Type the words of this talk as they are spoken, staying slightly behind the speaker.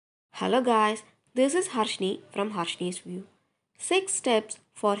Hello guys, this is Harsni from Harsni's View. 6 steps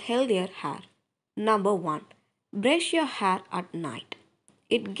for healthier hair. Number 1. Brush your hair at night.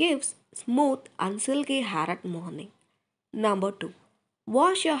 It gives smooth and silky hair at morning. Number 2.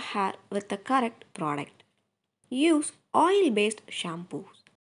 Wash your hair with the correct product. Use oil-based shampoos.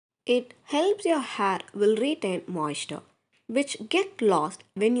 It helps your hair will retain moisture, which get lost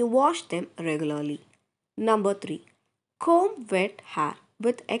when you wash them regularly. Number 3. Comb wet hair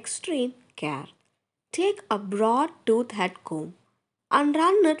with extreme care. Take a broad tooth head comb and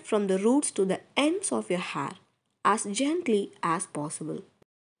run it from the roots to the ends of your hair as gently as possible.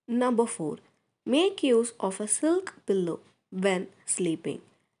 Number 4. Make use of a silk pillow when sleeping.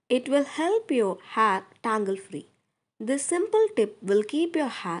 It will help your hair tangle free. This simple tip will keep your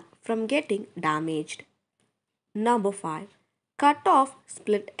hair from getting damaged. Number 5. Cut off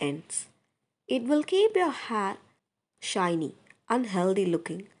split ends. It will keep your hair shiny and healthy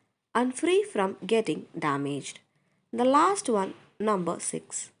looking and free from getting damaged. The last one, number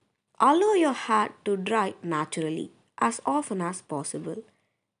 6. Allow your hair to dry naturally as often as possible.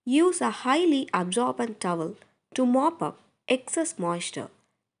 Use a highly absorbent towel to mop up excess moisture.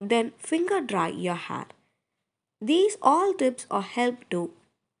 Then finger dry your hair. These all tips are help to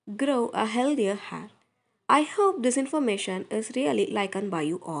grow a healthier hair. I hope this information is really likened by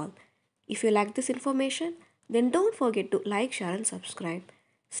you all. If you like this information, then don't forget to like, share and subscribe.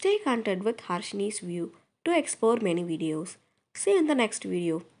 Stay connected with Harshini's View to explore many videos. See you in the next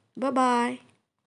video. Bye bye.